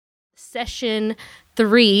Session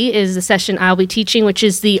 3 is the session I'll be teaching, which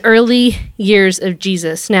is the early years of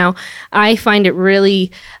Jesus. Now, I find it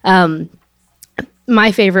really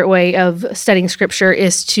my favorite way of studying scripture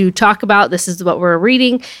is to talk about this is what we're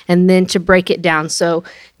reading and then to break it down. So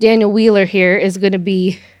Daniel Wheeler here is going to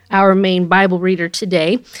be our main Bible reader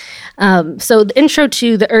today. So the intro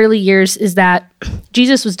to the early years is that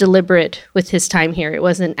Jesus was deliberate with his time here. It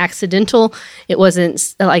wasn't accidental. It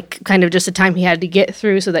wasn't like kind of just a time he had to get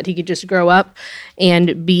through so that he could just grow up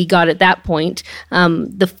and be God at that point.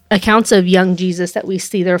 The accounts of young Jesus that we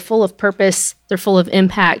see, they're full of purpose, they're full of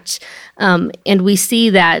impact, and we see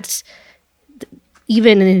that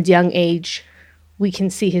even in his young age, we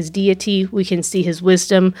can see his deity, we can see his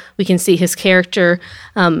wisdom, we can see his character,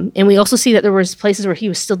 and we also see that there was places where he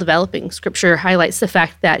was still developing. Scripture highlights the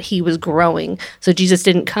fact that he was growing. So Jesus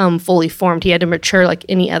didn't come fully formed. He had to mature like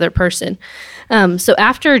any other person. So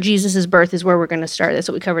after Jesus' birth is where we're going to start. That's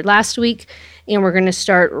what we covered last week, and we're going to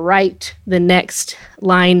start right the next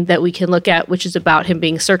line that we can look at, which is about him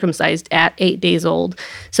being circumcised at 8 days old.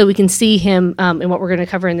 So we can see him, and what we're going to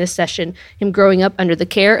cover in this session, him growing up under the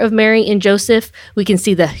care of Mary and Joseph. We can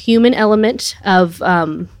see the human element of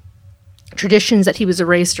traditions that he was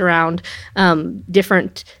raised around,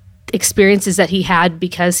 different experiences that he had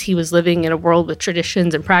because he was living in a world with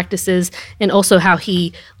traditions and practices, and also how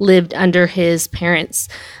he lived under his parents.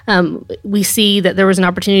 We see that there was an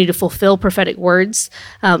opportunity to fulfill prophetic words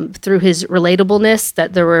through his relatableness,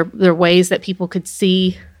 that there were ways that people could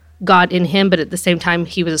see God in him, but at the same time,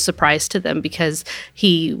 he was a surprise to them because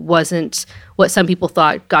he wasn't what some people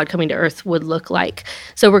thought God coming to earth would look like.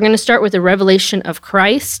 So we're going to start with the revelation of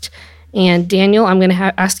Christ. And Daniel, I'm going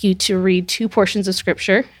to ask you to read two portions of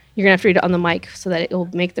scripture. You're going to have to read it on the mic so that it will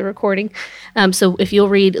make the recording. So if you'll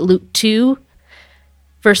read Luke 2,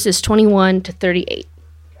 verses 21 to 38.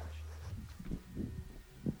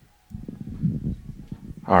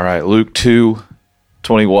 All right, Luke 2,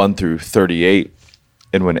 21 through 38.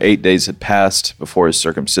 And when 8 days had passed before his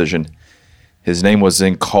circumcision, his name was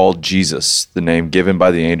then called Jesus, the name given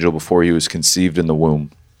by the angel before he was conceived in the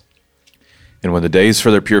womb. And when the days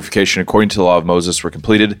for their purification according to the law of Moses were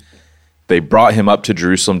completed, they brought him up to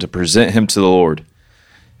Jerusalem to present him to the Lord.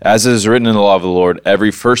 As it is written in the law of the Lord,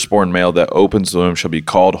 every firstborn male that opens the womb shall be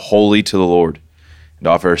called holy to the Lord, and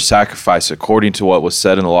offer a sacrifice according to what was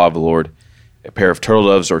said in the law of the Lord, a pair of turtle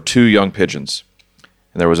doves or 2 young pigeons.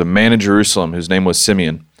 And there was a man in Jerusalem whose name was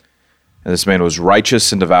Simeon, and this man was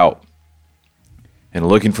righteous and devout, and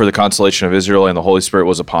looking for the consolation of Israel, and the Holy Spirit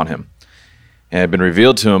was upon him. And it had been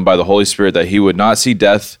revealed to him by the Holy Spirit that he would not see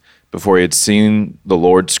death before he had seen the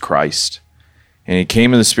Lord's Christ. And he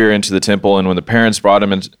came in the Spirit into the temple, and when the parents brought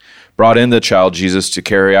in the child Jesus to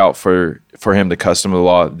carry out for him the custom of the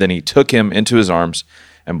law, then he took him into his arms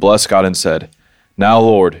and blessed God and said, Now,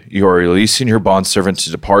 Lord, you are releasing your bondservant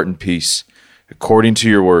to depart in peace, according to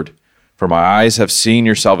your word. For my eyes have seen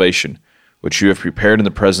your salvation, which you have prepared in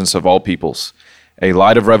the presence of all peoples, a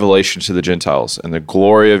light of revelation to the Gentiles, and the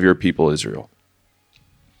glory of your people Israel.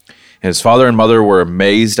 And his father and mother were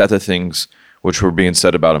amazed at the things which were being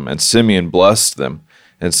said about him. And Simeon blessed them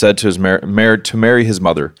and said to Mary his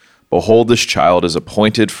mother, Behold, this child is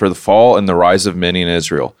appointed for the fall and the rise of many in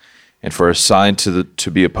Israel, and for a sign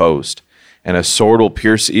to be opposed. And a sword will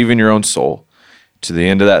pierce even your own soul, to the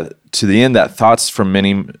end that thoughts from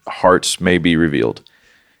many hearts may be revealed.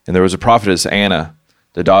 And there was a prophetess, Anna,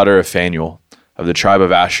 the daughter of Phanuel, of the tribe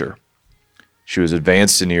of Asher. She was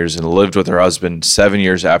advanced in years and lived with her husband 7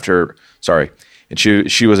 years after, and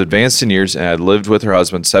she was advanced in years and had lived with her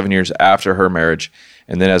husband 7 years after her marriage,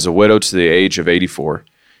 and then as a widow to the age of 84.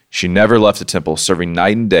 She never left the temple, serving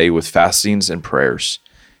night and day with fastings and prayers.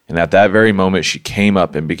 And at that very moment she came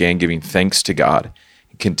up and began giving thanks to God,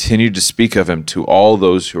 and continued to speak of him to all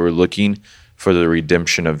those who were looking for the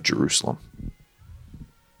redemption of Jerusalem.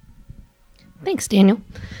 Thanks, Daniel.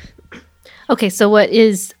 Okay, so what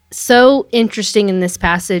is so interesting in this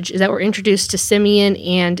passage is that we're introduced to Simeon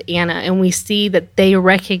and Anna, and we see that they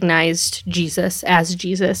recognized Jesus as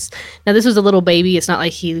Jesus. Now, this was a little baby. It's not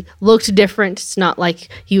like he looked different. It's not like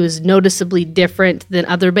he was noticeably different than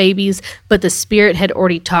other babies, but the Spirit had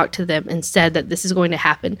already talked to them and said that this is going to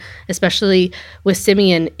happen. Especially with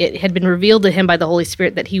Simeon, it had been revealed to him by the Holy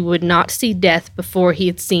Spirit that he would not see death before he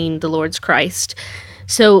had seen the Lord's Christ.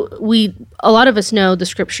 So a lot of us know the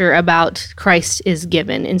scripture about Christ is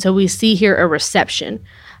given. And so we see here a reception,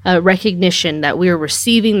 a recognition that we are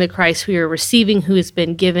receiving the Christ, we are receiving who has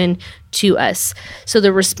been given to us. So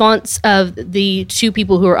the response of the two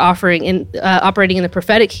people who are operating in the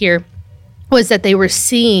prophetic here was that they were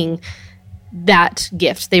seeing that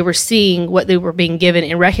gift. They were seeing what they were being given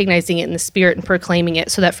and recognizing it in the Spirit and proclaiming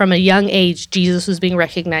it, so that from a young age, Jesus was being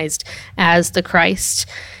recognized as the Christ.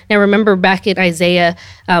 Now, remember back in Isaiah,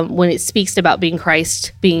 when it speaks about being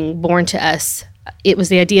Christ, being born to us, it was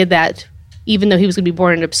the idea that even though he was going to be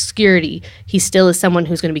born in obscurity, he still is someone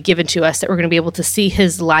who's going to be given to us, that we're going to be able to see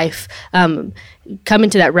his life come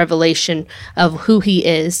into that revelation of who he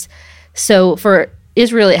is. So for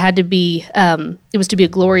Israel, it had to be, it was to be a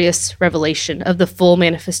glorious revelation of the full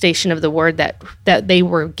manifestation of the word that they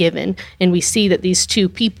were given. And we see that these two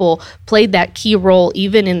people played that key role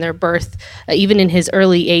even in their birth, even in his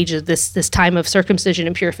early age of this time of circumcision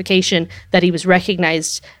and purification, that he was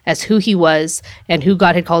recognized as who he was and who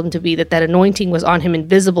God had called him to be, that anointing was on him and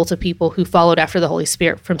visible to people who followed after the Holy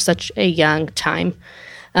Spirit from such a young time.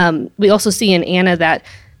 We also see in Anna that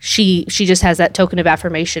she just has that token of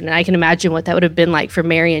affirmation. And I can imagine what that would have been like for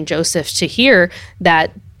Mary and Joseph to hear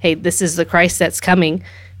that, hey, this is the Christ that's coming,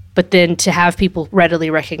 but then to have people readily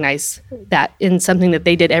recognize that in something that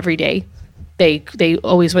they did every day. They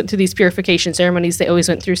always went through these purification ceremonies. They always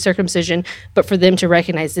went through circumcision. But for them to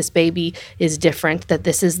recognize this baby is different, that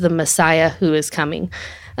this is the Messiah who is coming.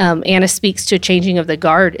 Anna speaks to a changing of the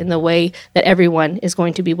guard in the way that everyone is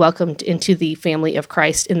going to be welcomed into the family of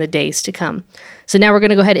Christ in the days to come. So now we're going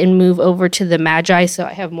to go ahead and move over to the Magi. So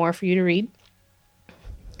I have more for you to read.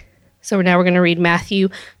 So now we're going to read Matthew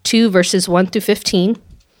 2, verses 1 through 15.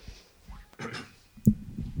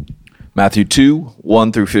 Matthew 2,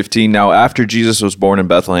 1 through 15. Now after Jesus was born in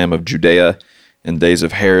Bethlehem of Judea in days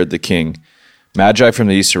of Herod the king, Magi from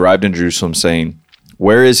the east arrived in Jerusalem, saying,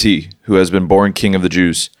 "Where is he who has been born King of the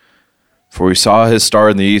Jews? For we saw his star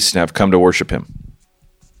in the east and have come to worship him."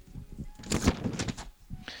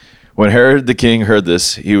 When Herod the king heard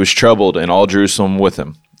this, he was troubled, and all Jerusalem with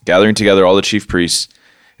him. Gathering together all the chief priests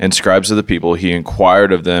and scribes of the people, he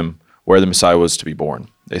inquired of them where the Messiah was to be born.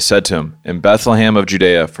 They said to him, "In Bethlehem of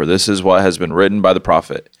Judea, for this is what has been written by the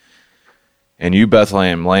prophet. And you,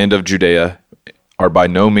 Bethlehem, land of Judea, are by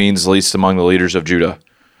no means least among the leaders of Judah.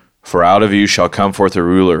 For out of you shall come forth a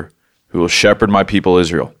ruler who will shepherd my people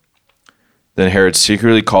Israel." Then Herod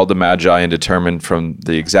secretly called the Magi and determined from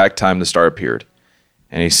the exact time the star appeared.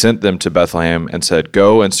 And he sent them to Bethlehem and said,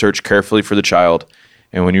 "Go and search carefully for the child,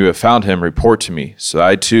 and when you have found him, report to me, so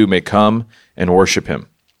I too may come and worship him."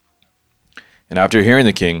 And after hearing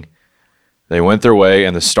the king, they went their way,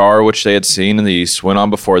 and the star which they had seen in the east went on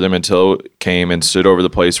before them until it came and stood over the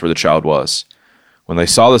place where the child was. When they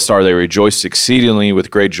saw the star, they rejoiced exceedingly with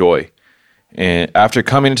great joy. And after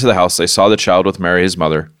coming into the house, they saw the child with Mary his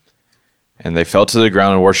mother, and they fell to the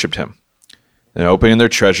ground and worshipped him. Then opening their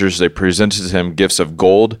treasures, they presented to him gifts of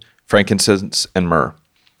gold, frankincense, and myrrh.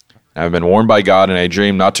 I have been warned by God in a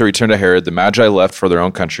dream not to return to Herod. The Magi left for their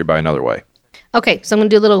own country by another way. Okay, so I'm going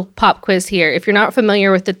to do a little pop quiz here. If you're not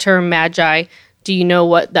familiar with the term Magi, do you know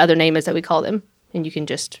what the other name is that we call them? And you can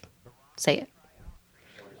just say it.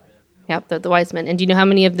 Yep, the wise men. And do you know how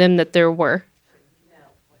many of them that there were?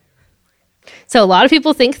 So a lot of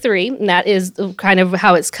people think 3, and that is kind of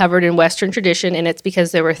how it's covered in Western tradition, and it's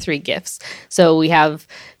because there were 3 gifts. So we have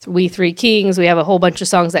We Three Kings, we have a whole bunch of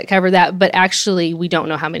songs that cover that, but actually we don't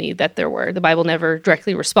know how many that there were. The Bible never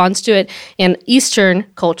directly responds to it, and Eastern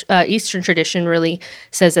tradition really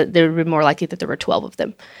says that there would be more likely that there were 12 of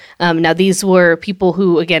them. Now these were people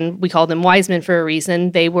who, again, we call them wise men for a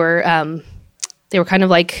reason. They were kind of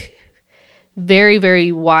like very,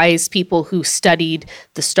 very wise people who studied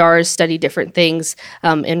the stars, studied different things,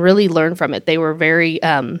 and really learned from it. They were very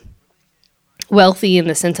wealthy in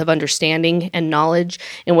the sense of understanding and knowledge.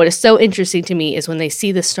 And what is so interesting to me is when they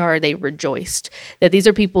see the star, they rejoiced. That these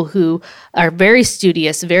are people who are very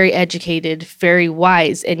studious, very educated, very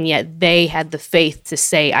wise, and yet they had the faith to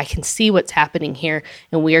say, I can see what's happening here,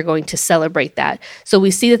 and we are going to celebrate that. So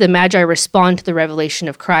we see that the Magi respond to the revelation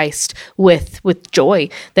of Christ with joy,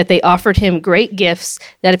 that they offered him great gifts,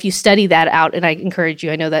 that if you study that out, and I encourage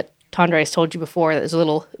you, I know that Tondra has told you before, there's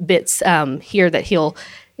little bits here that he'll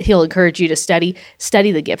encourage you to study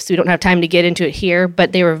the gifts. We don't have time to get into it here,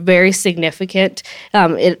 but they were very significant.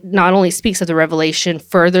 It not only speaks of the revelation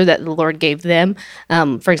further that the Lord gave them.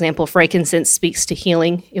 For example, frankincense speaks to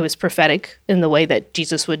healing. It was prophetic in the way that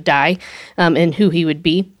Jesus would die and who he would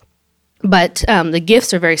be. But the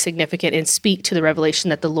gifts are very significant and speak to the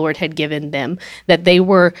revelation that the Lord had given them, that they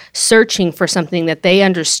were searching for something that they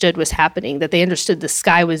understood was happening, that they understood the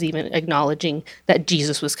sky was even acknowledging that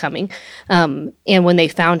Jesus was coming. And when they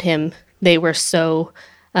found him, they were so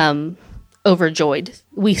overjoyed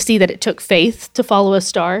we see that it took faith to follow a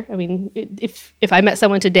star. I mean, if I met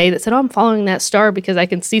someone today that said, "Oh, I'm following that star because I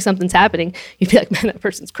can see something's happening," you'd be like, "Man, that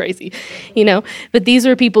person's crazy," you know. But these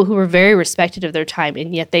were people who were very respected of their time,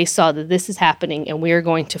 and yet they saw that this is happening, and we are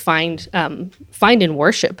going to find in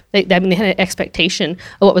worship. They had an expectation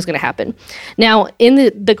of what was going to happen. Now, in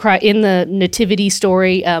the nativity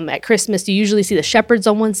story at Christmas, you usually see the shepherds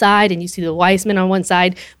on one side, and you see the wise men on one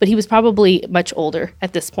side. But he was probably much older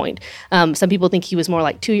at this point. Some people think he was more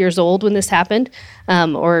like 2 years old when this happened,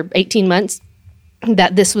 or 18 months,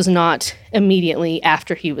 that this was not immediately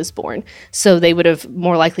after he was born. So they would have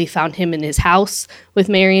more likely found him in his house with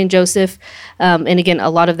Mary and Joseph. And again, a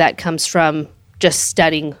lot of that comes from just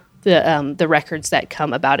studying the records that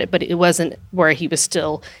come about it, but it wasn't where he was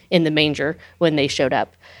still in the manger when they showed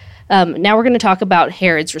up. Now we're going to talk about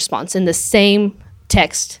Herod's response in the same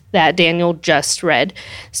text that Daniel just read.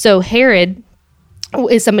 So Herod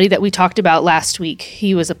is somebody that we talked about last week.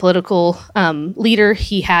 He was a political leader.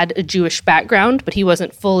 He had a Jewish background, but he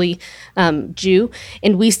wasn't fully Jew.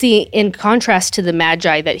 And we see, in contrast to the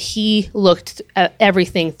Magi, that he looked at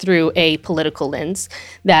everything through a political lens,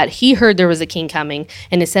 that he heard there was a king coming,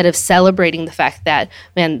 and instead of celebrating the fact that,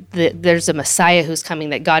 man, there's a Messiah who's coming,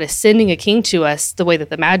 that God is sending a king to us the way that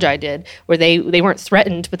the Magi did, where they weren't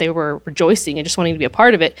threatened, but they were rejoicing and just wanting to be a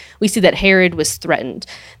part of it, we see that Herod was threatened,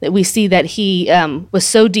 that we see that he was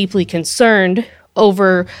so deeply concerned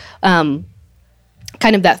over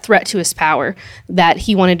kind of that threat to his power that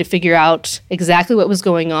he wanted to figure out exactly what was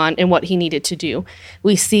going on and what he needed to do.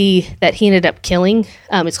 We see that he ended up killing,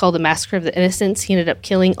 it's called the Massacre of the Innocents. He ended up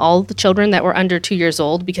killing all the children that were under 2 years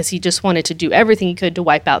old because he just wanted to do everything he could to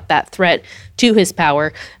wipe out that threat to his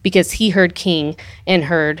power, because he heard king and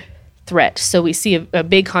heard threat. So we see a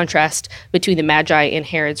big contrast between the Magi and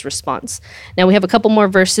Herod's response. Now we have a couple more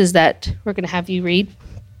verses that we're going to have you read,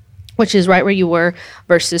 which is right where you were,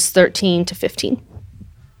 verses 13 to 15.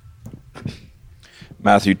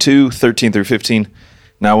 Matthew 2:13 through 15.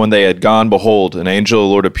 Now when they had gone, behold, an angel of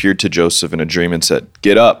the Lord appeared to Joseph in a dream and said,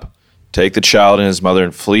 "Get up, take the child and his mother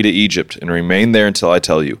and flee to Egypt, and remain there until I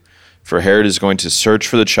tell you, for Herod is going to search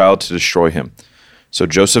for the child to destroy him." So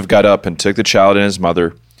Joseph got up and took the child and his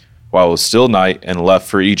mother while it was still night, and left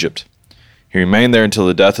for Egypt. He remained there until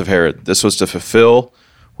the death of Herod. This was to fulfill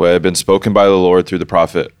what had been spoken by the Lord through the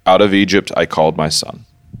prophet, "Out of Egypt I called my son."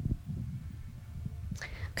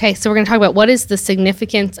 Okay, so we're going to talk about what is the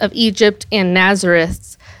significance of Egypt and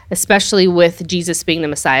Nazareth, especially with Jesus being the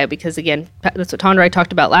Messiah, because again, that's what Tondra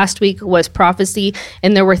talked about last week, was prophecy,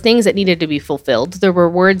 and there were things that needed to be fulfilled. There were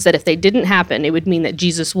words that if they didn't happen, it would mean that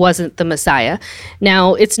Jesus wasn't the Messiah.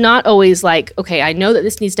 Now, it's not always like, okay, I know that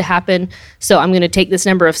this needs to happen, so I'm going to take this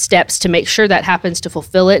number of steps to make sure that happens to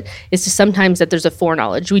fulfill it. It's just sometimes that there's a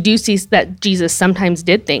foreknowledge. We do see that Jesus sometimes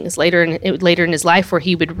did things later in his life where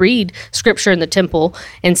he would read scripture in the temple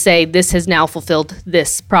and say, this has now fulfilled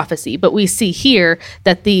this prophecy. But we see here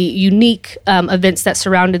that the unique events that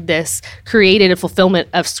surrounded this created a fulfillment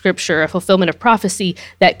of scripture, a fulfillment of prophecy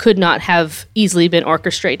that could not have easily been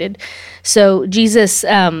orchestrated. So Jesus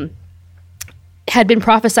had been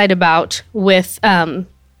prophesied about with, in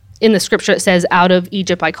the scripture it says, "Out of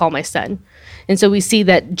Egypt I call my son." And so we see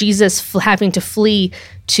that Jesus having to flee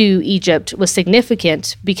to Egypt was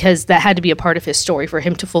significant because that had to be a part of his story for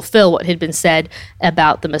him to fulfill what had been said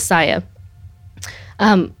about the Messiah.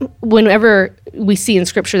 Whenever we see in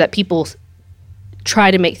scripture that people try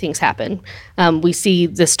to make things happen, we see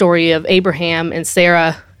the story of Abraham and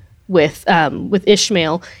Sarah with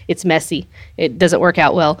Ishmael. It's messy. It doesn't work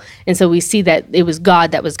out well. And so we see that it was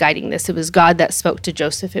God that was guiding this. It was God that spoke to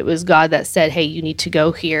Joseph. It was God that said, hey, you need to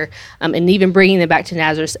go here. And even bringing them back to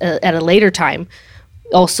Nazareth at a later time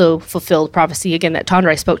also fulfilled prophecy, again, that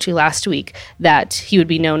Tondra spoke to last week, that he would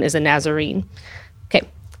be known as a Nazarene. Okay.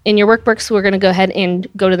 In your workbooks, we're going to go ahead and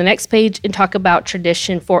go to the next page and talk about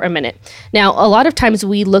tradition for a minute. Now, a lot of times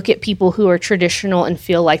we look at people who are traditional and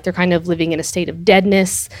feel like they're kind of living in a state of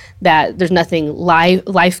deadness, that there's nothing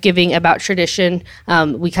life-giving about tradition.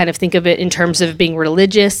 We kind of think of it in terms of being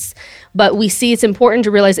religious, but we see it's important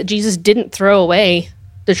to realize that Jesus didn't throw away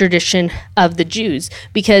the tradition of the Jews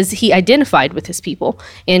because he identified with his people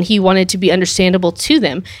and he wanted to be understandable to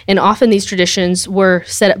them. And often these traditions were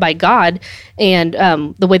set up by God and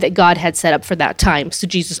the way that God had set up for that time. So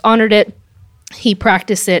Jesus honored it, he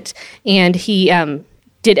practiced it, and he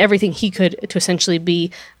did everything he could to essentially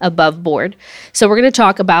be above board. So we're going to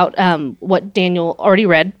talk about what Daniel already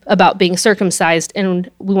read about being circumcised, and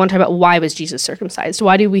we want to talk about why was Jesus circumcised?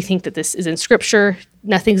 Why do we think that this is in Scripture?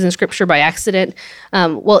 Nothing's in Scripture by accident.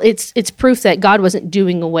 Well, it's proof that God wasn't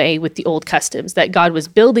doing away with the old customs, that God was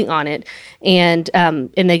building on it, and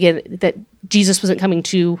again, that Jesus wasn't coming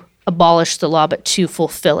to abolish the law, but to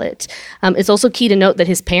fulfill it. It's also key to note that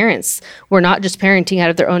his parents were not just parenting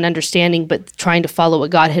out of their own understanding, but trying to follow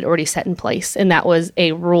what God had already set in place. And that was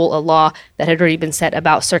a rule, a law that had already been set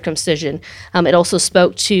about circumcision. It also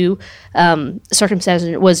spoke to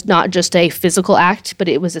circumcision was not just a physical act, but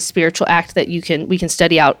it was a spiritual act that we can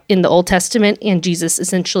study out in the Old Testament. And Jesus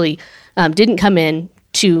essentially didn't come in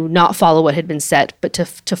to not follow what had been set, but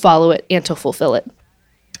to follow it and to fulfill it.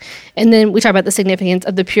 And then we talk about the significance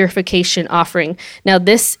of the purification offering. Now,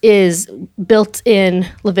 this is built in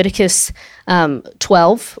Leviticus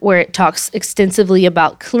 12, where it talks extensively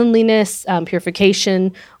about cleanliness,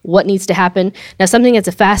 purification, what needs to happen. Now, something that's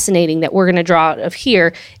fascinating that we're going to draw out of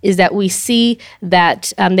here is that we see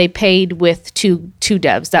that they paid with two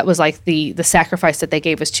doves. That was like the sacrifice that they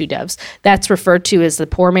gave was 2 doves. That's referred to as the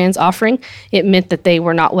poor man's offering. It meant that they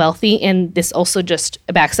were not wealthy, and this also just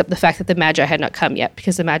backs up the fact that the Magi had not come yet,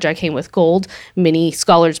 because the Magi came with gold. Many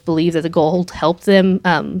scholars believe that the gold helped them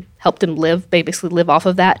live, basically live off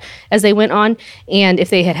of that as they went on. And if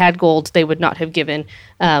they had had gold, they would not have given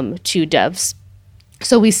 2 doves.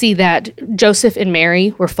 So we see that Joseph and Mary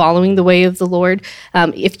were following the way of the Lord.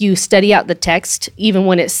 If you study out the text, even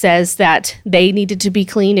when it says that they needed to be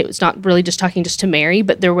clean, it was not really just talking just to Mary,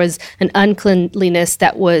 but there was an uncleanliness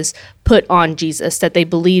that was put on Jesus, that they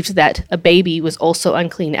believed that a baby was also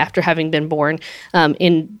unclean after having been born.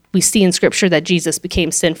 We see in Scripture that Jesus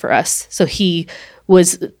became sin for us. So he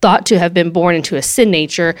was thought to have been born into a sin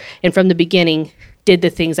nature, and from the beginning did the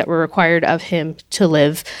things that were required of him to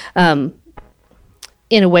live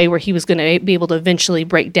in a way where he was going to be able to eventually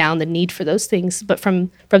break down the need for those things. But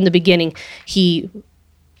from the beginning, he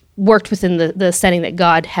worked within the setting that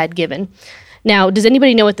God had given. Now, does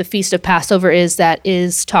anybody know what the Feast of Passover is that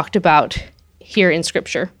is talked about here in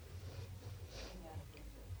Scripture?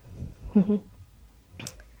 Mm-hmm.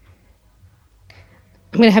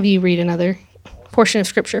 I'm going to have you read another portion of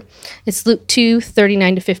Scripture. It's Luke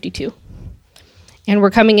 2:39-52. And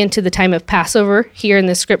we're coming into the time of Passover here in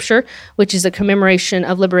this Scripture, which is a commemoration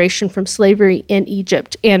of liberation from slavery in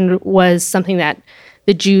Egypt, and was something that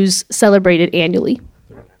the Jews celebrated annually.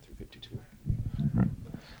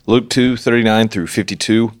 Luke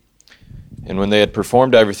 2:39-52. And when they had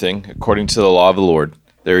performed everything according to the law of the Lord,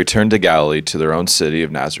 they returned to Galilee, to their own city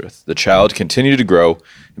of Nazareth. The child continued to grow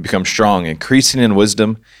and become strong, increasing in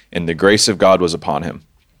wisdom, and the grace of God was upon him.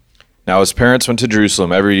 Now his parents went to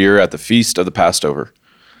Jerusalem every year at the feast of the Passover.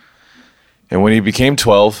 And when he became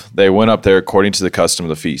 12, they went up there according to the custom of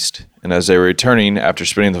the feast. And as they were returning, after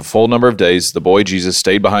spending the full number of days, the boy Jesus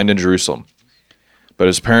stayed behind in Jerusalem. But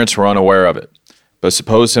his parents were unaware of it, but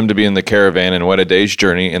supposed him to be in the caravan and went a day's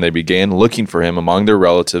journey, and they began looking for him among their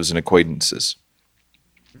relatives and acquaintances.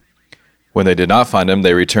 When they did not find him,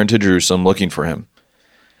 they returned to Jerusalem looking for him.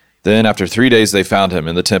 Then after 3 days they found him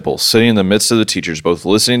in the temple, sitting in the midst of the teachers, both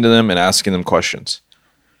listening to them and asking them questions.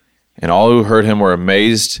 And all who heard him were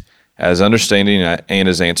amazed at his understanding and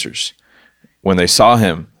his answers. When they saw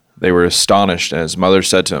him, they were astonished, and his mother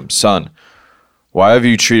said to him, "Son, why have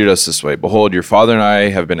you treated us this way? Behold, your father and I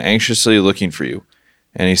have been anxiously looking for you."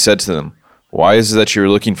 And he said to them, "Why is it that you are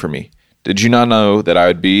looking for me? Did you not know that I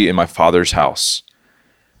would be in my Father's house?"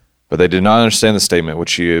 But they did not understand the statement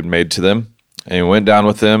which he had made to them. And he went down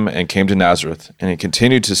with them and came to Nazareth, and he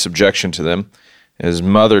continued to subjection to them. And his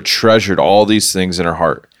mother treasured all these things in her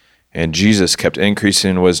heart. And Jesus kept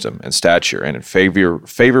increasing in wisdom and stature and in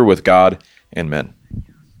favor with God and men.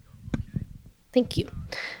 Thank you.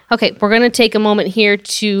 Okay, we're going to take a moment here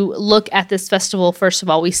to look at this festival. First of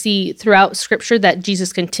all, we see throughout Scripture that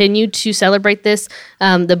Jesus continued to celebrate this.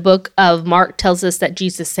 The book of Mark tells us that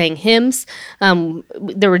Jesus sang hymns.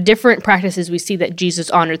 There were different practices we see that Jesus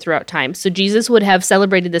honored throughout time. So Jesus would have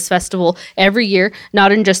celebrated this festival every year,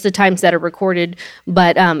 not in just the times that are recorded,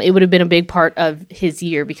 but it would have been a big part of his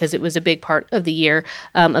year, because it was a big part of the year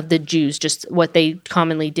of the Jews, just what they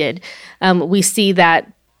commonly did. We see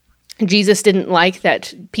that Jesus didn't like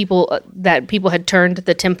that people had turned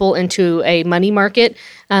the temple into a money market.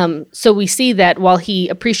 So we see that while he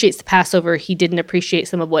appreciates the Passover, he didn't appreciate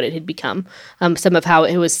some of what it had become, some of how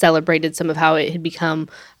it was celebrated, some of how it had become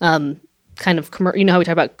kind of, you know how we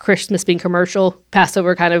talk about Christmas being commercial,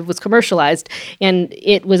 Passover kind of was commercialized, and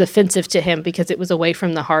it was offensive to him because it was away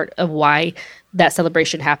from the heart of why that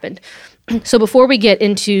celebration happened. So before we get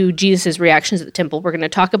into Jesus' reactions at the temple, we're going to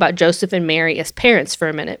talk about Joseph and Mary as parents for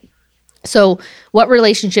a minute. So what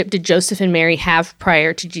relationship did Joseph and Mary have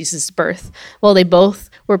prior to Jesus' birth? Well, they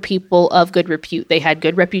both were people of good repute. They had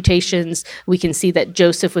good reputations. We can see that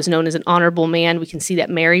Joseph was known as an honorable man. We can see that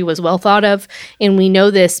Mary was well thought of. And we know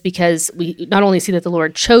this because we not only see that the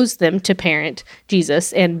Lord chose them to parent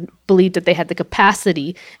Jesus and believed that they had the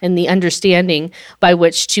capacity and the understanding by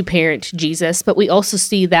which to parent Jesus, but we also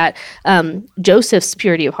see that Joseph's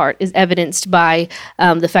purity of heart is evidenced by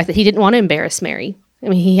the fact that he didn't want to embarrass Mary. I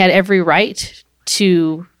mean, he had every right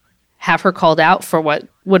to have her called out for what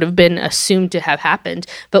would have been assumed to have happened.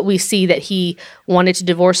 But we see that he wanted to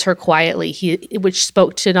divorce her quietly, which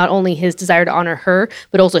spoke to not only his desire to honor her,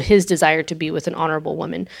 but also his desire to be with an honorable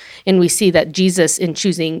woman. And we see that Jesus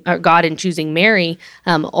God in choosing Mary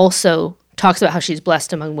also talks about how she's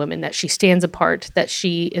blessed among women, that she stands apart, that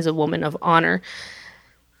she is a woman of honor.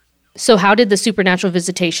 So how did the supernatural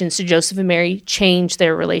visitations to Joseph and Mary change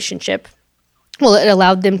their relationship? Well, it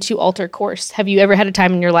allowed them to alter course. Have you ever had a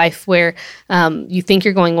time in your life where you think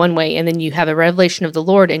you're going one way and then you have a revelation of the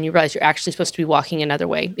Lord and you realize you're actually supposed to be walking another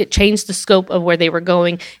way? It changed the scope of where they were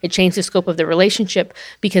going. It changed the scope of their relationship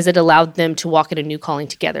because it allowed them to walk in a new calling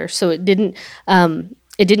together. So it didn't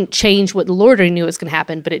change what the Lord already knew was going to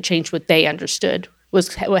happen, but it changed what they understood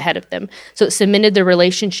was ahead of them. So it cemented their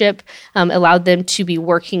relationship, allowed them to be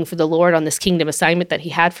working for the Lord on this kingdom assignment that he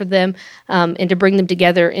had for them, and to bring them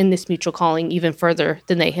together in this mutual calling even further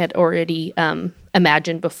than they had already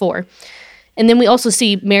imagined before. And then we also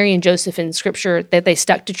see Mary and Joseph in Scripture that they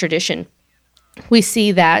stuck to tradition. We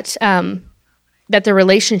see that that their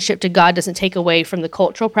relationship to God doesn't take away from the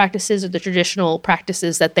cultural practices or the traditional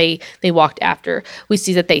practices that they walked after. We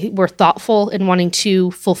see that they were thoughtful in wanting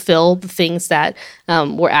to fulfill the things that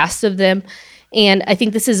were asked of them. And I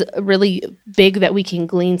think this is really big that we can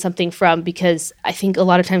glean something from, because I think a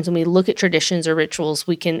lot of times when we look at traditions or rituals,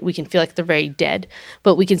 we can feel like they're very dead.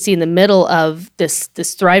 But we can see in the middle of this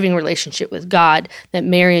thriving relationship with God that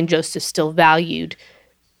Mary and Joseph still valued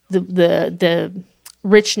the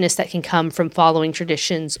richness that can come from following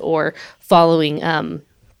traditions or following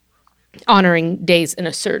honoring days in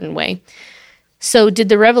a certain way. So did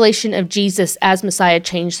the revelation of Jesus as Messiah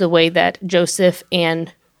change the way that Joseph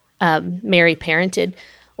and Mary parented?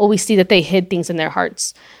 Well, we see that they hid things in their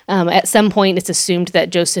hearts. At some point, it's assumed that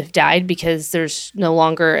Joseph died because there's no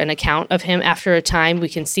longer an account of him. After a time, we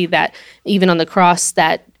can see that even on the cross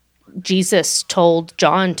that Jesus told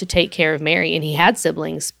John to take care of Mary, and he had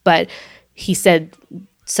siblings, but he said,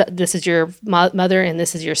 so this is your mother and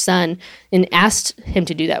this is your son, and asked him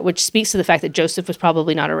to do that, which speaks to the fact that Joseph was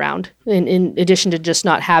probably not around. In addition to just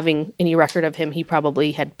not having any record of him, he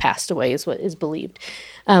probably had passed away, is what is believed.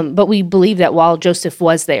 But we believe that while Joseph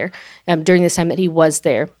was there, during this time that he was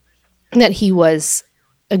there, that he was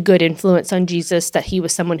a good influence on Jesus, that he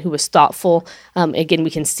was someone who was thoughtful. Again, we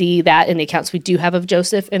can see that in the accounts we do have of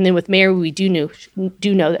Joseph. And then with Mary, we do know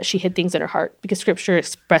that she hid things in her heart, because Scripture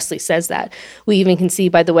expressly says that. We even can see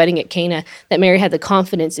by the wedding at Cana that Mary had the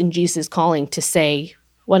confidence in Jesus' calling to say,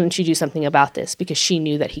 why don't you do something about this? Because she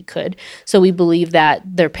knew that he could. So we believe that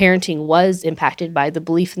their parenting was impacted by the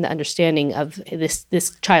belief and the understanding of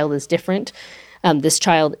this child is different. This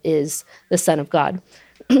child is the Son of God.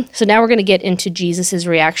 So now we're going to get into Jesus'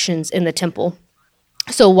 reactions in the temple.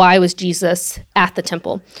 So why was Jesus at the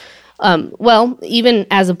temple? Well, even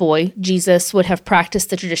as a boy, Jesus would have practiced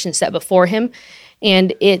the traditions set before him.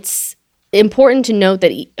 And it's important to note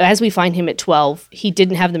that as we find him at 12, he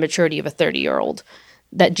didn't have the maturity of a 30-year-old.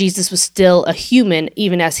 That Jesus was still a human,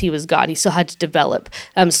 even as he was God. He still had to develop.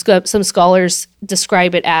 Some scholars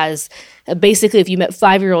describe it as basically if you met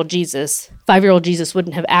 5-year-old Jesus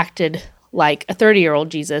wouldn't have acted like a 30-year-old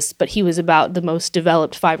Jesus, but he was about the most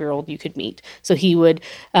developed 5-year-old you could meet. So he would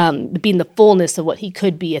be in the fullness of what he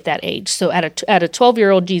could be at that age. So at a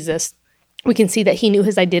 12-year-old Jesus, we can see that he knew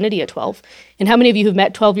his identity at 12. And how many of you have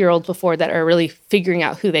met 12-year-olds before that are really figuring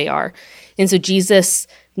out who they are? And so Jesus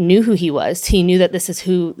knew who he was. He knew that this is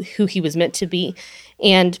who he was meant to be.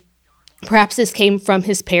 And perhaps this came from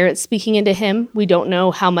his parents speaking into him. We don't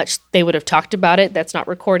know how much they would have talked about it. That's not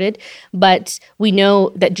recorded. But we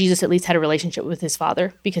know that Jesus at least had a relationship with his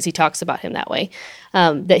father, because he talks about him that way.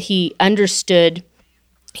 That he understood,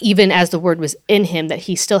 even as the word was in him, that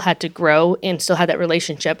he still had to grow and still had that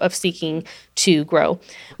relationship of seeking to grow.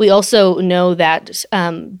 We also know that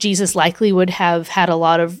Jesus likely would have had a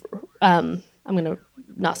lot of, I'm going to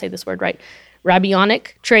not say this word right,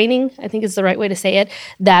 rabbinic training, I think is the right way to say it,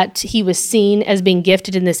 that he was seen as being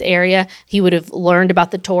gifted in this area. He would have learned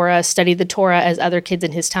about the Torah, studied the Torah as other kids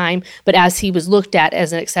in his time, but as he was looked at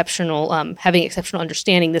as an exceptional, having exceptional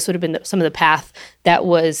understanding, this would have been some of the path that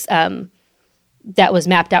was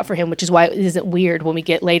mapped out for him, which is why it isn't weird when we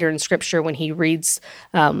get later in Scripture when he reads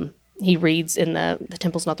in the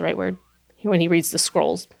temple's not the right word. when he reads the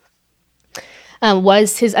scrolls.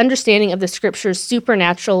 Was his understanding of the scriptures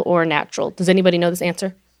supernatural or natural? Does anybody know this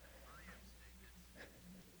answer?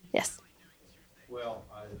 Yes. Well,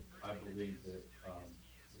 I believe that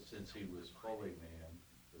since he was fully man,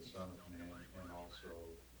 the Son of Man, and also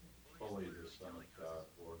fully the Son of God,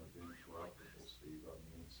 born of incorruptible seed on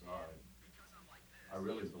the inside, I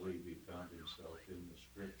really believe he found himself in the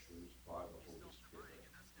scriptures by the Holy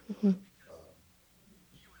Spirit.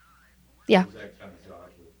 Yeah. Is that kind of God?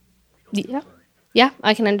 Yeah. Yeah,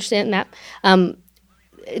 I can understand that.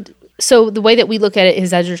 So the way that we look at it,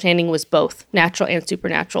 his understanding was both natural and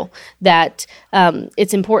supernatural. That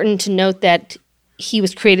it's important to note that he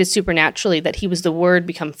was created supernaturally, that he was the Word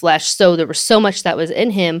become flesh. So there was so much that was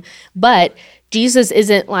in him, but Jesus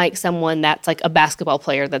isn't like someone that's like a basketball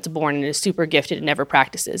player that's born and is super gifted and never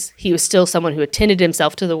practices. He was still someone who attended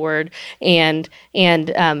himself to the Word and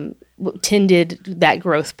tended that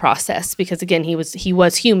growth process, because again, he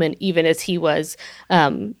was human even as he was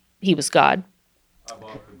God. I've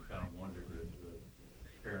often kind of wondered if the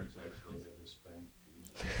parents actually had a spank.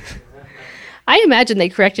 I imagine they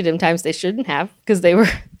corrected him times they shouldn't have, because they were.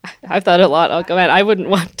 I've thought a lot. Oh, come on, I wouldn't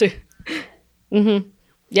want to. Yeah.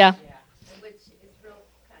 Yeah, which is real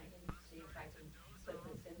kind of interesting if I can put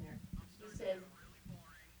this in there. He says,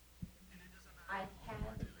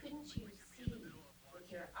 couldn't you see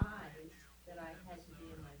with your eyes that I had to be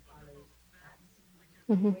in my Father's house?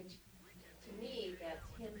 Which, to me, that's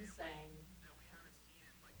him saying,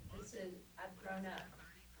 he said, I've grown up,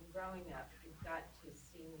 I'm growing up, you've got to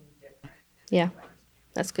see me different. Yeah,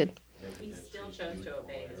 that's good. He still chose to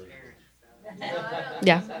obey his parents.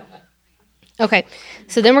 Yeah. Okay,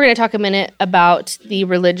 so then we're going to talk a minute about the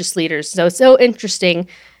religious leaders. So it's so interesting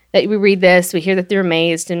that we read this, we hear that they're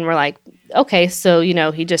amazed, and we're like, okay, so,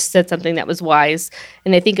 he just said something that was wise,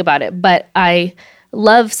 and they think about it. But I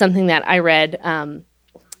love something that I read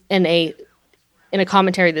in a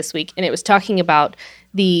commentary this week, and it was talking about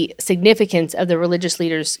the significance of the religious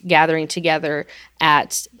leaders gathering together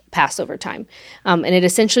at Passover time. And it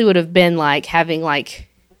essentially would have been like having like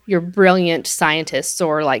your brilliant scientists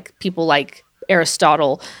or like people like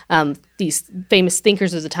Aristotle, these famous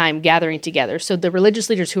thinkers of the time gathering together. So the religious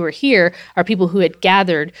leaders who are here are people who had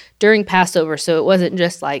gathered during Passover. So it wasn't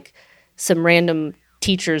just like some random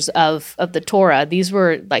teachers of the Torah. These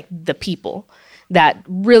were like the people that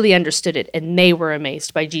really understood it, and they were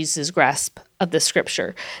amazed by Jesus' grasp of the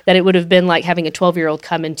scripture. That it would have been like having a 12-year-old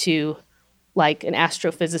come into like an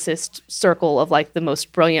astrophysicist circle of like the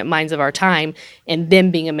most brilliant minds of our time, and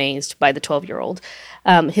them being amazed by the 12-year-old.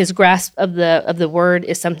 His grasp of the word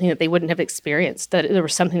is something that they wouldn't have experienced, that there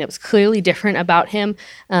was something that was clearly different about him.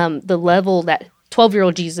 The level that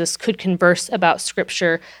 12-year-old Jesus could converse about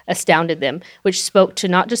scripture astounded them, which spoke to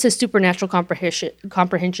not just his supernatural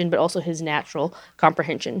comprehension, but also his natural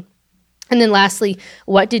comprehension. And then lastly,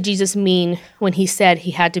 what did Jesus mean when he said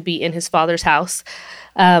he had to be in his Father's house?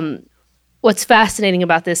 What's fascinating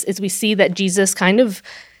about this is we see that Jesus kind of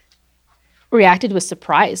reacted with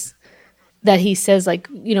surprise, that he says like,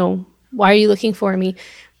 why are you looking for me?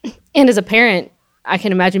 And as a parent, I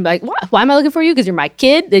can imagine like, why am I looking for you? Because you're my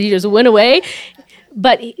kid, that you just went away.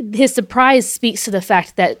 But his surprise speaks to the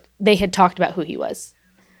fact that they had talked about who he was,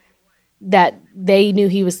 that they knew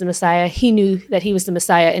he was the Messiah. He knew that he was the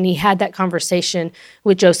Messiah, and he had that conversation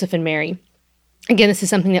with Joseph and Mary. Again, this is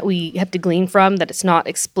something that we have to glean from, that it's not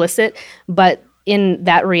explicit, but in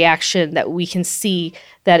that reaction that we can see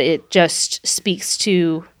that it just speaks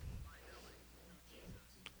to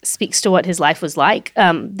what his life was like.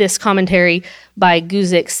 This commentary by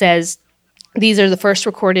Guzik says, these are the first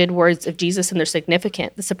recorded words of Jesus, and they're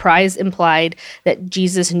significant. The surprise implied that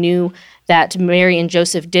Jesus knew that Mary and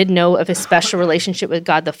Joseph did know of his special relationship with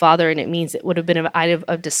God the Father, and it means it would have been an item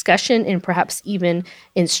of discussion and perhaps even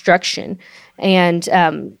instruction.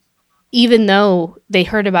 And even though they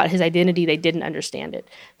heard about his identity, they didn't understand it,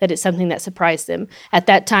 that it's something that surprised them. At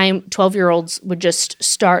that time, 12-year-olds would just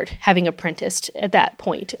start having apprenticed at that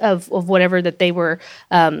point of whatever that they were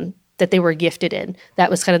gifted in. That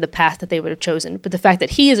was kind of the path that they would have chosen. But the fact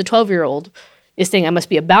that he, as a 12-year-old, is saying, I must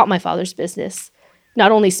be about my Father's business,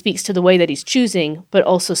 not only speaks to the way that he's choosing, but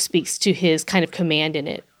also speaks to his kind of command in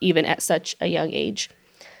it, even at such a young age.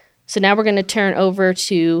 So now we're going to turn over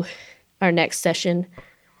to our next session,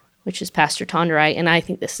 which is Pastor Tonderai, and I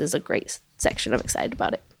think this is a great section. I'm excited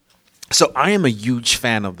about it. So I am a huge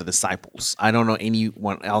fan of the disciples. I don't know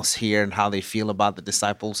anyone else here and how they feel about the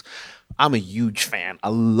disciples. I'm a huge fan. I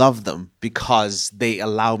love them because they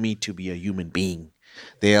allow me to be a human being.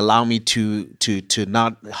 They allow me to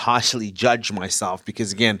not harshly judge myself,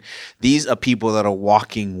 because again, these are people that are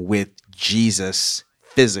walking with Jesus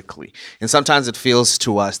physically. And sometimes it feels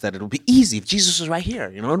to us that it'll be easy if Jesus was right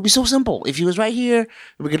here. You know, it'd be so simple. If he was right here,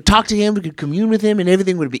 we could talk to him, we could commune with him, and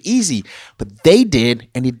everything would be easy. But they did,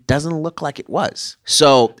 and it doesn't look like it was.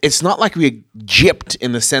 So it's not like we're gypped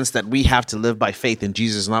in the sense that we have to live by faith and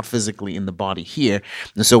Jesus is not physically in the body here.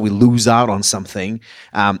 And so we lose out on something.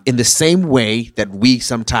 In the same way that we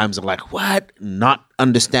sometimes are like, what? Not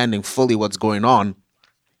understanding fully what's going on.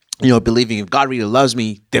 You know, believing if God really loves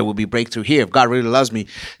me, there will be breakthrough here. If God really loves me,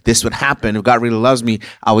 this would happen. If God really loves me,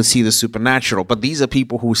 I would see the supernatural. But these are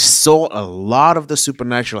people who saw a lot of the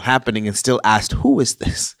supernatural happening and still asked, who is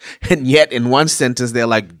this? And yet in one sentence, they're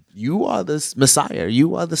like, you are the Messiah.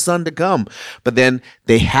 You are the Son to come. But then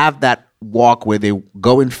they have that walk where they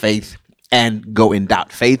go in faith and go in doubt,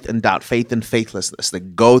 faith and doubt, faith and faithlessness. They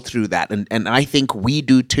go through that. And I think we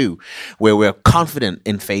do too, where we're confident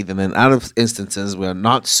in faith. And then out of instances, we're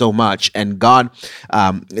not so much. And God,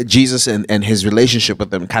 Jesus and his relationship with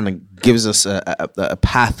them kind of gives us a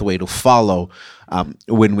pathway to follow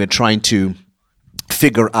when we're trying to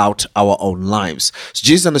figure out our own lives. So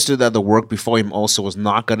Jesus understood that the work before him also was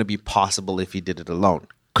not going to be possible if he did it alone.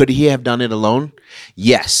 Could he have done it alone?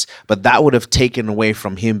 Yes, but that would have taken away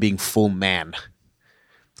from him being full man.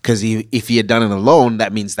 Because if he had done it alone,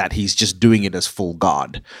 that means that he's just doing it as full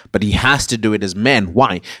God. But he has to do it as man.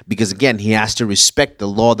 Why? Because again, he has to respect the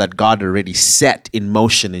law that God already set in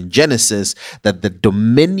motion in Genesis, that the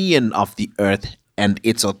dominion of the earth and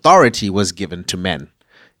its authority was given to men.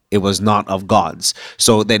 It was not of God's.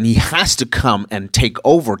 So then he has to come and take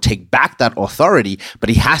back that authority, but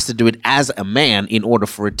he has to do it as a man in order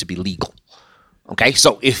for it to be legal. Okay,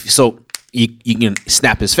 so you can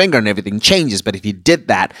snap his finger and everything changes, but if he did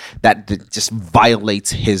that just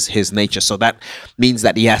violates his nature. So that means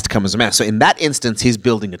that he has to come as a man. So in that instance, he's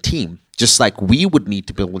building a team, just like we would need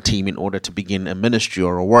to build a team in order to begin a ministry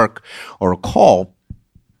or a work or a call.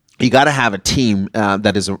 You got to have a team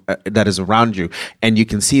that is around you, and you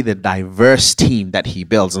can see the diverse team that he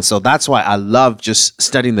builds. And so that's why I love just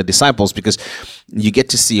studying the disciples, because you get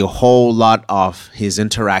to see a whole lot of his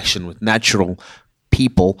interaction with natural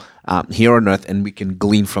people here on earth, and we can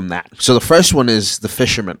glean from that. So the first one is the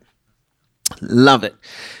fisherman. Love it.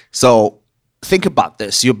 So think about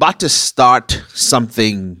this. You're about to start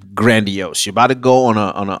something grandiose. You're about to go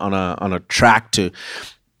on a track to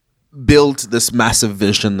build this massive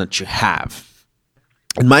vision that you have.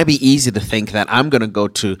 It might be easy to think that I'm going to go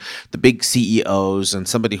to the big CEOs and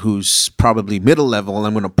somebody who's probably middle level, and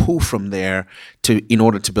I'm going to pull from there in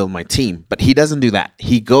order to build my team. But he doesn't do that.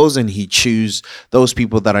 He goes and he chooses those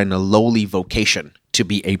people that are in a lowly vocation to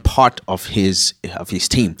be a part of his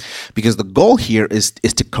team, because the goal here is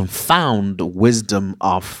to confound the wisdom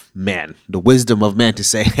of man. The wisdom of man to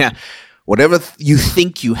say, whatever you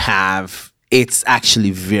think you have, it's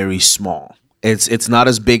actually very small. It's not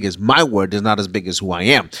as big as my word is not as big as who I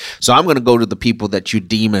am. So I'm going to go to the people that you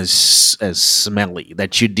deem as smelly,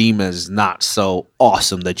 that you deem as not so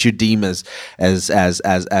awesome, that you deem as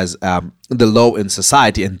the low in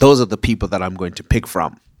society, and those are the people that I'm going to pick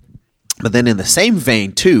from. But then in the same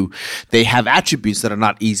vein too, they have attributes that are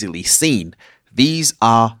not easily seen. These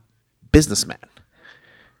are businessmen.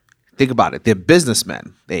 Think about it. They're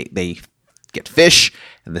businessmen. They get fish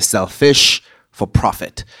and they sell fish for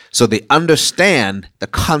profit. So they understand the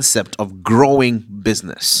concept of growing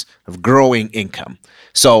business, of growing income.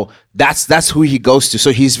 So that's who he goes to.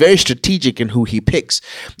 So he's very strategic in who he picks.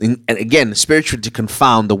 And again, spiritually to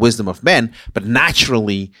confound the wisdom of men, but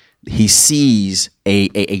naturally he sees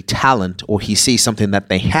a talent, or he sees something that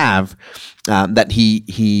they have that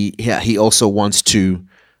he also wants to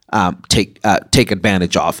take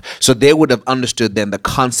advantage of. So they would have understood then the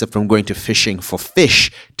concept from going to fishing for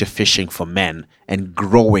fish to fishing for men, and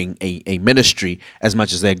growing a ministry as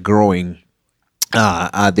much as they're growing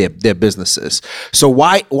their businesses. So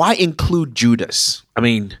why include Judas? I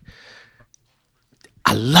mean,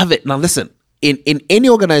 I love it. Now listen, in any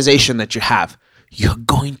organization that you have, you're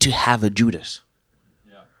going to have a Judas.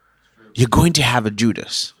 You're going to have a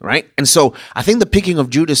Judas, right? And so I think the picking of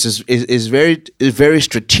Judas is very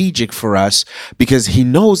strategic for us, because he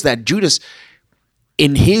knows that Judas,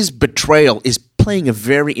 in his betrayal, is playing a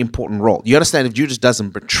very important role. You understand, if Judas doesn't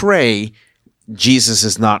betray, Jesus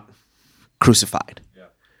is not crucified. Yeah.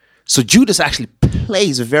 So Judas actually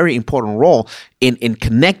plays a very important role in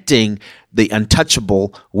connecting the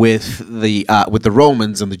untouchable with the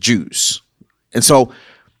Romans and the Jews. And so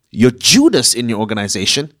your Judas in your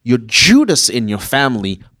organization, your Judas in your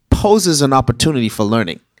family poses an opportunity for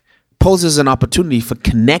learning, poses an opportunity for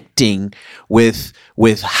connecting with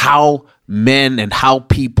how men and how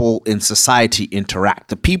people in society interact.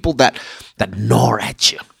 The people that gnaw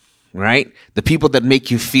at you, right? The people that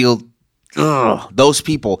make you feel, ugh, those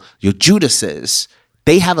people, your Judases,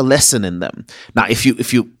 they have a lesson in them. Now, if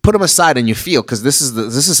you put them aside and you feel, because this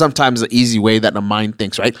is sometimes the easy way that the mind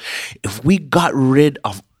thinks, right? If we got rid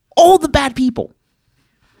of all the bad people,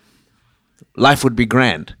 life would be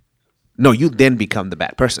grand. No, you then become the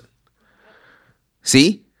bad person.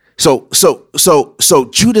 See? So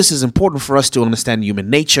Judas is important for us to understand human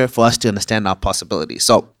nature, for us to understand our possibilities.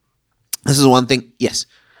 So this is one thing. Yes.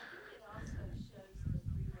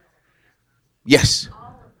 Yes.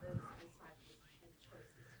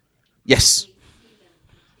 Yes.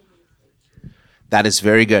 That is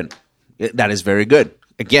very good. That is very good.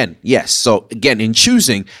 Again, yes. So again, in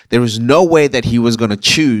choosing, there was no way that he was going to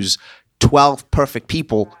choose 12 perfect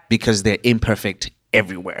people because they're imperfect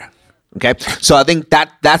everywhere. Okay, so I think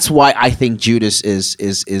that's why I think Judas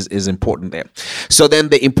is important there. So then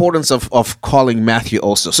the importance of calling Matthew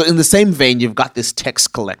also. So in the same vein, you've got this tax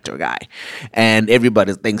collector guy, and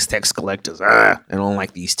everybody thinks tax collectors. I don't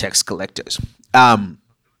like these tax collectors,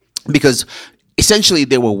 because essentially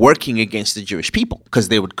they were working against the Jewish people because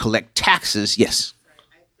they would collect taxes. Yes.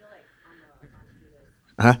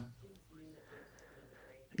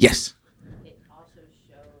 Yes. It also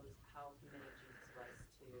shows how committed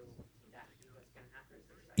Jesus was to that he was going to have to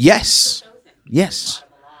resist. Yes. Yes. Brought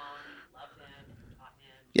him along, loved him, and taught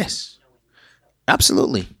him. Yes.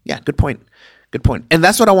 Absolutely. Yeah, good point. Good point. And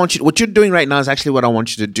that's what I want you, what you're doing right now is actually what I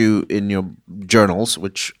want you to do in your journals,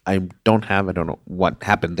 which I don't have. I don't know what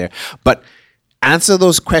happened there. But answer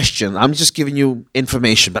those questions. I'm just giving you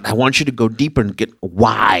information, but I want you to go deeper and get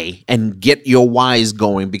why and get your whys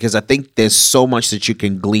going, because I think there's so much that you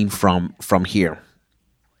can glean from here.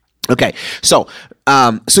 Okay, so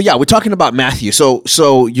yeah, we're talking about Matthew.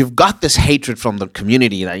 So you've got this hatred from the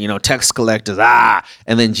community that, tax collectors,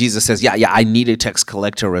 and then Jesus says, yeah, I need a tax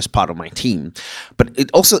collector as part of my team. But it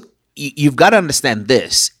also, you've got to understand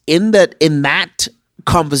this, in that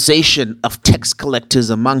conversation of tax collectors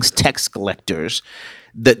amongst tax collectors,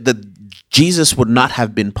 that Jesus would not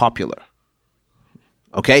have been popular.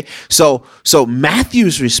 Okay, so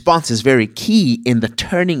Matthew's response is very key in the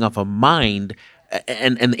turning of a mind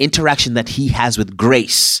and the interaction that he has with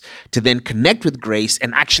grace, to then connect with grace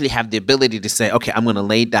and actually have the ability to say, okay, I'm going to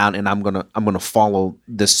lay down and I'm going to follow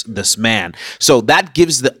this man. So that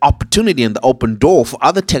gives the opportunity and the open door for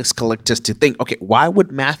other tax collectors to think, okay, why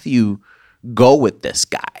would Matthew go with this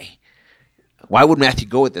guy? Why would Matthew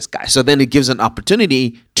go with this guy? So then it gives an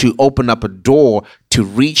opportunity to open up a door to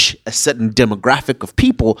reach a certain demographic of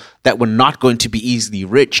people that were not going to be easily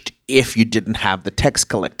reached if you didn't have the tax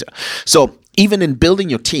collector. So even in building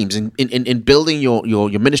your teams, in building your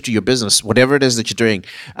ministry, your business, whatever it is that you're doing,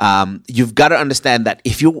 you've got to understand that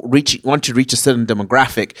if you want to reach a certain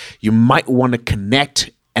demographic, you might want to connect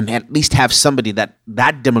and at least have somebody that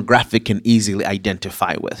demographic can easily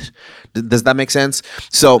identify with. Does that make sense?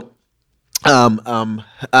 So I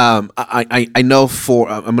know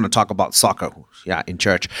I'm going to talk about soccer, in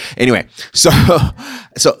church. Anyway, so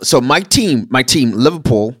my team,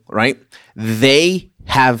 Liverpool, right? They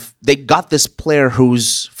got this player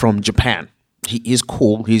who's from Japan. He's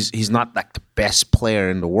cool. He's not like the best player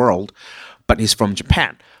in the world, but he's from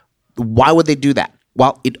Japan. Why would they do that?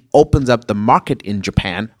 Well, it opens up the market in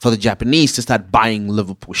Japan for the Japanese to start buying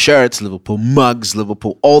Liverpool shirts, Liverpool mugs,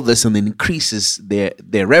 Liverpool all this, and then increases their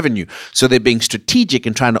revenue. So they're being strategic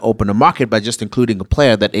in trying to open a market by just including a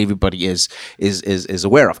player that everybody is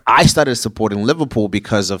aware of. I started supporting Liverpool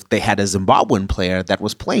because they had a Zimbabwean player that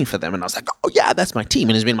was playing for them, and I was like, oh yeah, that's my team,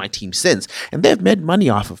 and it's been my team since, and they've made money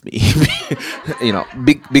off of me,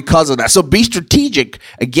 because of that. So be strategic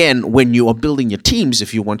again when you are building your teams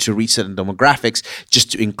if you want to reach certain demographics,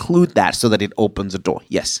 just to include that so that it opens a door.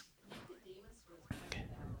 Yes.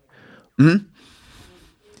 Mm-hmm.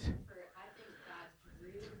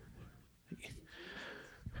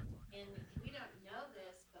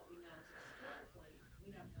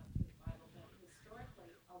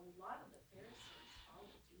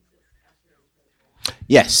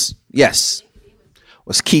 Yes.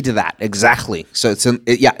 Was key to that, exactly. So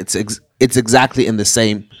it's exactly in the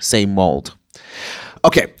same mold.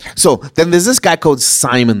 Okay, so then there's this guy called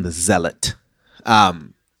Simon the Zealot,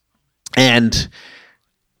 and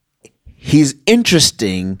he's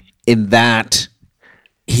interesting in that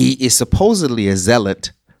he is supposedly a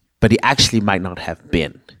zealot, but he actually might not have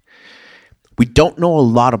been. We don't know a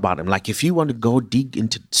lot about him. Like if you want to go dig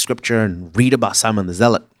into scripture and read about Simon the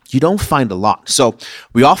Zealot, you don't find a lot. So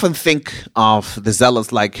we often think of the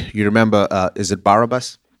zealots like, you remember, is it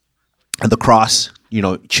Barabbas? the cross,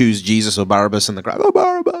 choose Jesus or Barabbas and the crowd. Oh,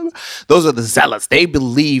 Barabbas. Those are the zealots. They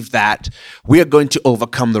believe that we're going to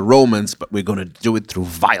overcome the Romans, but we're going to do it through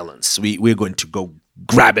violence. We're going to go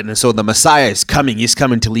grab it. And so the Messiah is coming. He's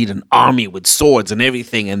coming to lead an army with swords and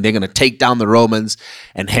everything, and they're going to take down the Romans,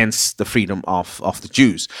 and hence the freedom of the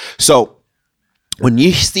Jews. So when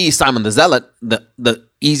you see Simon the Zealot, the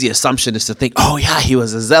easy assumption is to think, oh yeah, he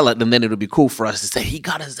was a zealot, and then it would be cool for us to say he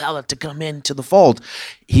got a zealot to come into the fold.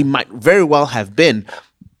 He might very well have been,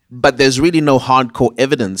 but there's really no hardcore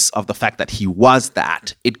evidence of the fact that he was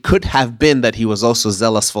that. It could have been that he was also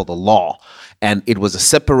zealous for the law, and it was a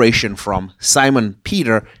separation from Simon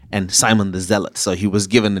Peter and Simon the Zealot. So he was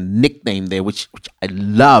given a nickname there, which I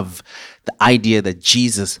love, the idea that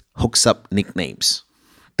Jesus hooks up nicknames.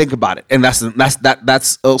 Think about it, and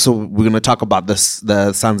that's also, we're going to talk about this,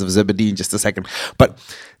 the sons of Zebedee, in just a second. But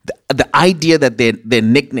the idea that their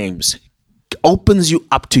nicknames opens you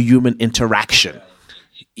up to human interaction.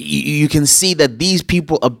 You can see that these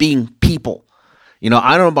people are being people. I don't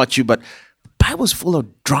know about you, but the Bible's full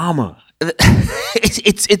of drama.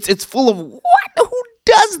 It's full of what? Who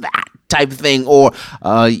does that type thing? Or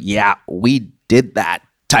yeah, we did that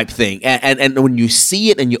type thing. And when you see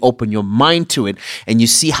it and you open your mind to it and you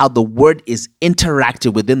see how the word is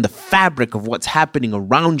interacted within the fabric of what's happening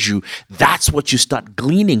around you, that's what you start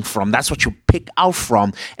gleaning from. That's what you pick out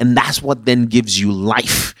from. And that's what then gives you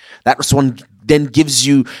life. That's one then gives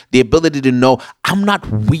you the ability to know, I'm not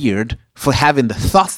weird for having the thoughts